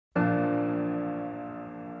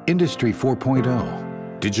Industry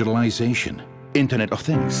 4.0, digitalization, Internet of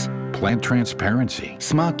Things, plant transparency.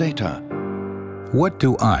 smart data. What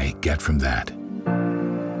do I get from that?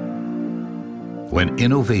 When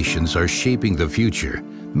innovations are shaping the future,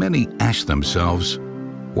 many ask themselves,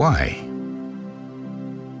 why?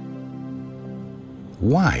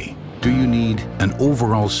 Why do you need an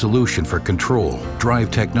overall solution for control,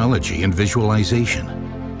 drive technology, and visualization?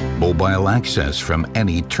 Mobile access from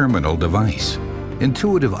any terminal device,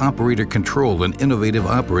 intuitive operator control and innovative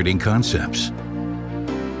operating concepts,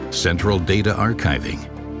 central data archiving,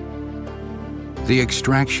 the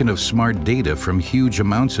extraction of smart data from huge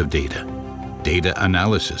amounts of data, data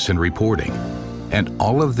analysis and reporting, and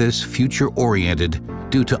all of this future-oriented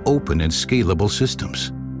due to open and scalable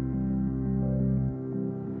systems.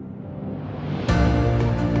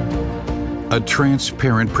 A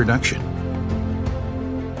transparent production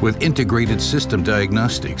with integrated system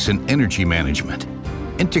diagnostics and energy management,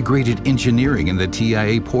 integrated engineering in the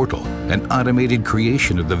TIA portal and automated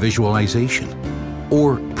creation of the visualization,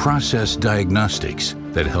 or process diagnostics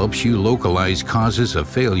that helps you localize causes of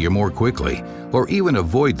failure more quickly or even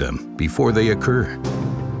avoid them before they occur.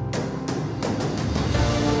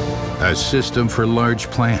 A system for large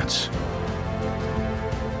plants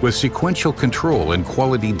with sequential control and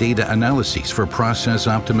quality data analyses for process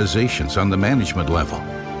optimizations on the management level,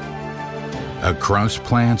 across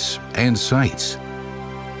plants and sites.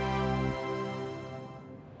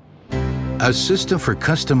 A system for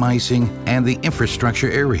customizing and the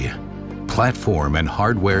infrastructure area, platform and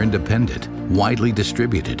hardware independent, widely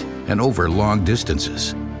distributed, and over long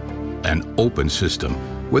distances. An open system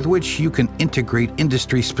with which you can integrate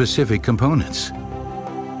industry-specific components.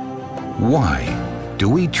 Why do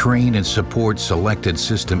we train and support selected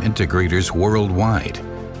system integrators worldwide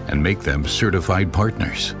and make them certified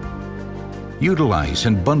partners? Utilize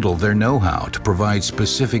and bundle their know-how to provide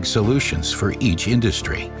specific solutions for each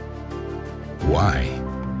industry. Why?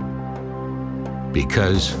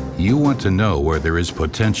 Because you want to know where there is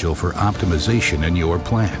potential for optimization in your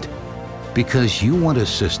plant. Because you want a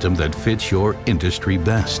system that fits your industry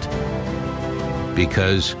best.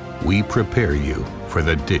 Because we prepare you for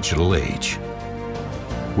the digital age.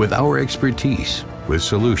 With our expertise, with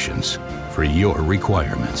solutions for your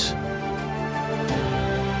requirements.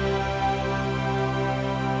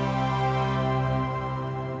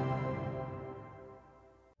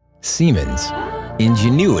 Siemens,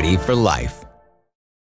 ingenuity for life.